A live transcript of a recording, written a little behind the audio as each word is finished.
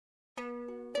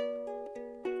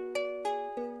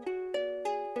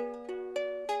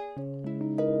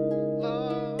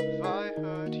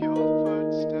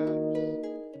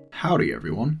Howdy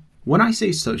everyone. When I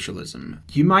say socialism,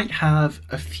 you might have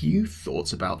a few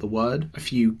thoughts about the word, a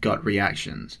few gut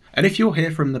reactions. And if you're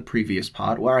here from the previous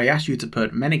part where I asked you to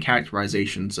put many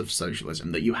characterizations of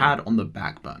socialism that you had on the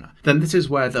back burner, then this is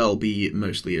where they'll be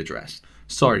mostly addressed.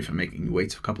 Sorry for making you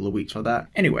wait a couple of weeks for that.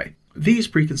 Anyway, these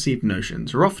preconceived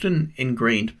notions are often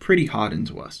ingrained pretty hard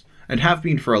into us, and have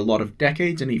been for a lot of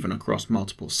decades and even across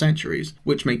multiple centuries,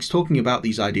 which makes talking about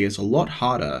these ideas a lot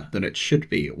harder than it should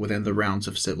be within the rounds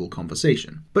of civil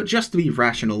conversation. But just to be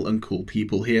rational and cool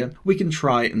people here, we can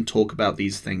try and talk about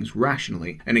these things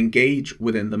rationally and engage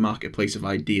within the marketplace of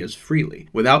ideas freely,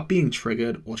 without being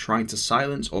triggered or trying to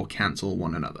silence or cancel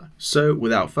one another. So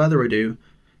without further ado,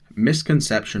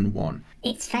 misconception 1.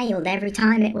 It's failed every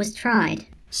time it was tried.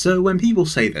 So when people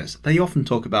say this, they often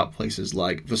talk about places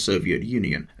like the Soviet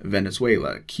Union,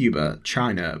 Venezuela, Cuba,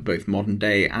 China, both modern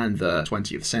day and the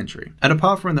 20th century. And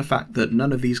apart from the fact that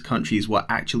none of these countries were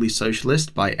actually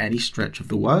socialist by any stretch of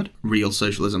the word, real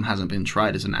socialism hasn't been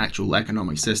tried as an actual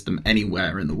economic system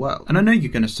anywhere in the world. And I know you're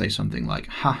going to say something like,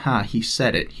 haha, he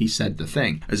said it, he said the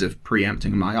thing, as if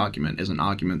preempting my argument is an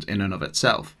argument in and of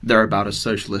itself. They're about as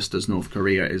socialist as North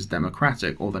Korea is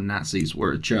democratic or the Nazis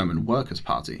were a German workers'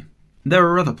 party. There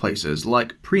are other places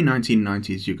like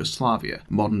pre-1990s Yugoslavia,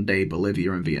 modern-day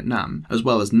Bolivia and Vietnam, as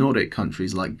well as Nordic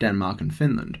countries like Denmark and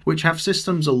Finland, which have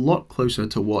systems a lot closer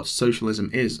to what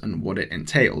socialism is and what it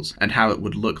entails, and how it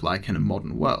would look like in a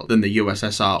modern world, than the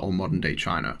USSR or modern-day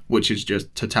China, which is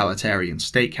just totalitarian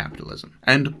state capitalism.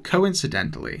 And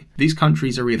coincidentally, these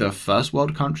countries are either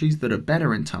first-world countries that are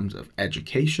better in terms of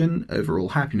education, overall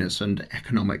happiness, and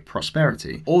economic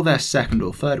prosperity, or they're second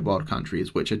or third-world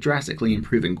countries which are drastically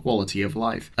improving quality of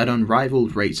life at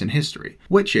unrivaled rates in history,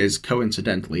 which is,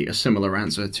 coincidentally, a similar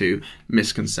answer to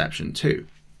misconception 2.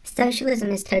 Socialism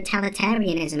is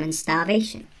totalitarianism and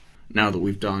starvation. Now that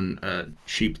we've done a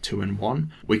cheap 2 in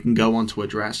 1, we can go on to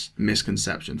address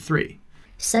misconception 3.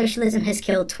 Socialism has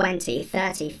killed 20,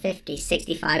 30, 50,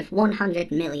 65, 100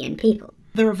 million people.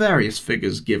 There are various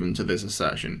figures given to this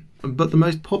assertion, but the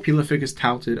most popular figures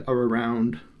touted are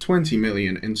around 20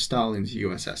 million in Stalin's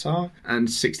USSR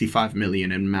and 65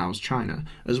 million in Mao's China,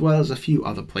 as well as a few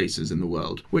other places in the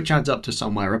world, which adds up to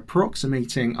somewhere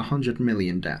approximating 100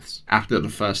 million deaths, after the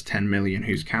first 10 million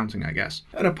who's counting, I guess.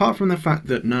 And apart from the fact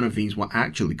that none of these were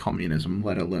actually communism,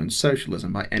 let alone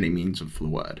socialism by any means of the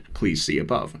word, please see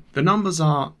above, the numbers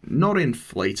are not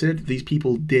inflated. These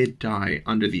people did die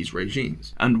under these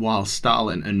regimes, and while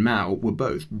Stalin and Mao were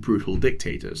both brutal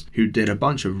dictators who did a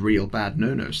bunch of real bad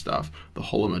no-no stuff, the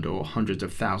Holodomor, hundreds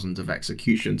of thousands of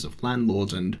executions of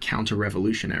landlords and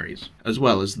counter-revolutionaries, as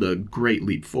well as the Great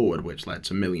Leap Forward, which led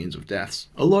to millions of deaths.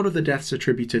 A lot of the deaths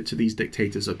attributed to these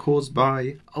dictators are caused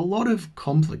by a lot of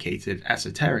complicated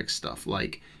esoteric stuff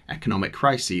like economic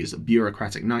crises,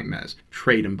 bureaucratic nightmares,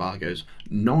 trade embargoes,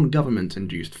 non-government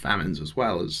induced famines as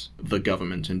well as the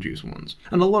government induced ones,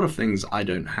 and a lot of things I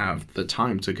don't have the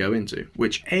time to go into,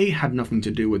 which A, had nothing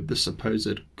to do with the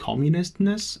supposed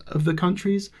communistness of the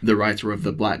countries. The writer of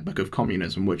the Black Book of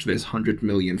Communism, which this 100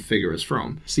 million figure is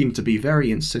from, seemed to be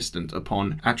very insistent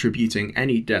upon attributing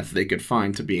any death they could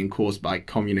find to being caused by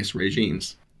communist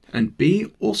regimes. And B,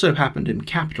 also happened in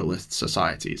capitalist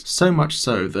societies, so much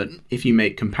so that if you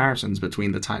make comparisons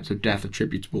between the types of death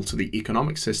attributable to the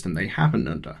economic system they happened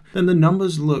under, then the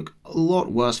numbers look a lot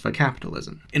worse for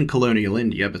capitalism. In colonial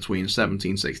India between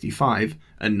 1765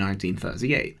 and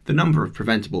 1938, the number of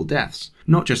preventable deaths,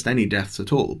 not just any deaths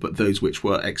at all, but those which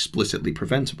were explicitly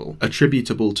preventable,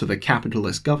 attributable to the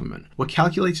capitalist government, were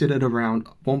calculated at around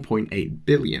 1.8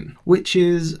 billion, which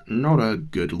is not a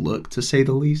good look to say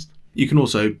the least. You can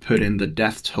also put in the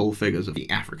death toll figures of the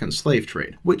African slave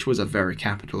trade, which was a very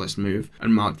capitalist move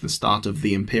and marked the start of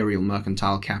the imperial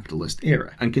mercantile capitalist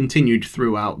era, and continued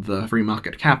throughout the free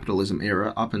market capitalism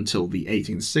era up until the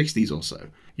 1860s or so.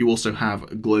 You also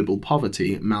have global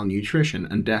poverty, malnutrition,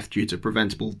 and death due to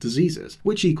preventable diseases,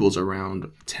 which equals around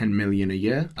 10 million a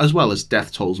year, as well as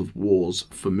death tolls of wars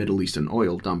for Middle Eastern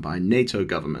oil done by NATO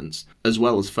governments, as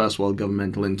well as First World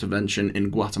governmental intervention in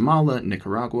Guatemala,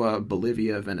 Nicaragua,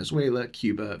 Bolivia, Venezuela,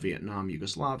 Cuba, Vietnam,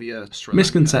 Yugoslavia, Sri Lanka.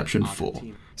 Misconception 4.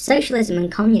 Socialism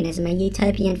and communism are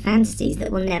utopian fantasies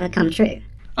that will never come true.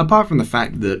 Apart from the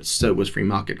fact that so was free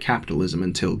market capitalism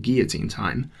until guillotine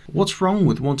time, what's wrong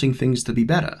with wanting things to be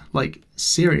better? Like,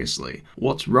 seriously,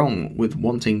 what's wrong with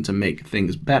wanting to make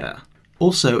things better?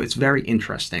 Also, it's very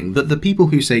interesting that the people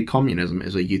who say communism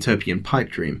is a utopian pipe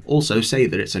dream also say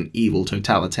that it's an evil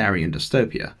totalitarian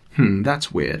dystopia.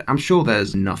 That's weird. I'm sure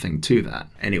there's nothing to that.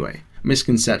 Anyway,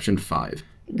 misconception 5.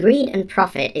 Greed and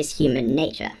profit is human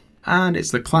nature. And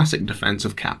it's the classic defense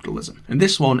of capitalism. And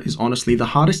this one is honestly the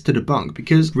hardest to debunk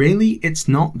because really it's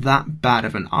not that bad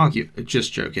of an argument.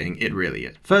 Just joking, it really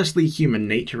is. Firstly, human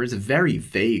nature is a very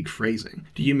vague phrasing.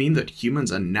 Do you mean that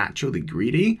humans are naturally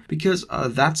greedy? Because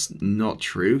that's not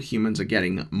true. Humans are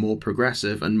getting more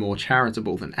progressive and more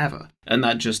charitable than ever. And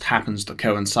that just happens to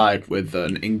coincide with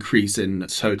an increase in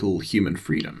total human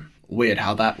freedom. Weird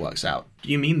how that works out. Do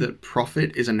you mean that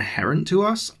profit is inherent to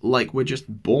us? Like we're just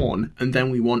born and then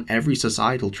we want every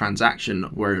societal transaction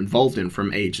we're involved in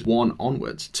from age 1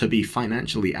 onwards to be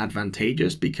financially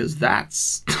advantageous because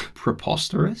that's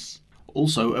preposterous?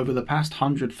 Also, over the past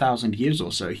 100,000 years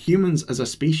or so, humans as a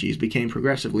species became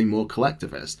progressively more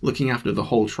collectivist, looking after the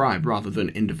whole tribe rather than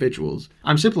individuals.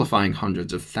 I'm simplifying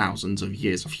hundreds of thousands of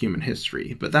years of human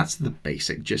history, but that's the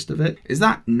basic gist of it. Is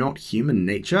that not human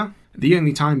nature? The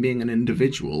only time being an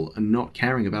individual and not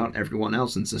caring about everyone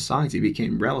else in society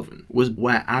became relevant was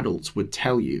where adults would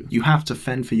tell you, you have to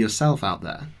fend for yourself out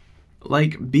there.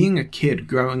 Like, being a kid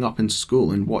growing up in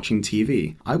school and watching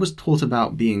TV, I was taught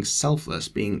about being selfless,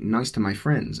 being nice to my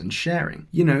friends, and sharing.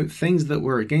 You know, things that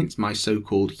were against my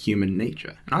so-called human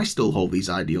nature. And I still hold these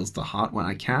ideals to heart when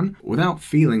I can, without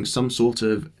feeling some sort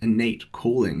of innate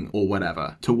calling or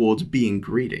whatever towards being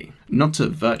greedy. Not to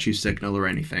virtue signal or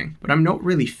anything, but I'm not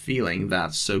really feeling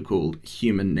that so-called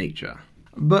human nature.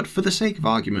 But for the sake of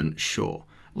argument, sure.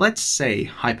 Let's say,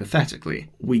 hypothetically,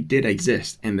 we did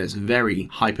exist in this very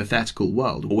hypothetical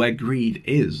world where greed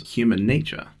is human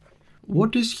nature.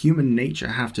 What does human nature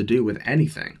have to do with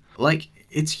anything? Like,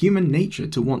 it's human nature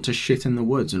to want to shit in the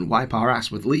woods and wipe our ass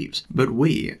with leaves. But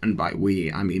we, and by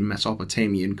we I mean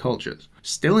Mesopotamian cultures,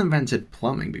 still invented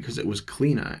plumbing because it was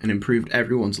cleaner and improved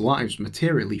everyone's lives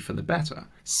materially for the better.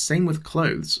 Same with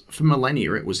clothes. For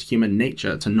millennia it was human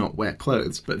nature to not wear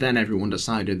clothes, but then everyone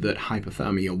decided that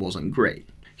hypothermia wasn't great.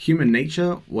 Human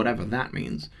nature, whatever that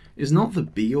means, is not the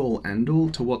be-all end-all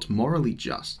to what's morally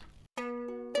just.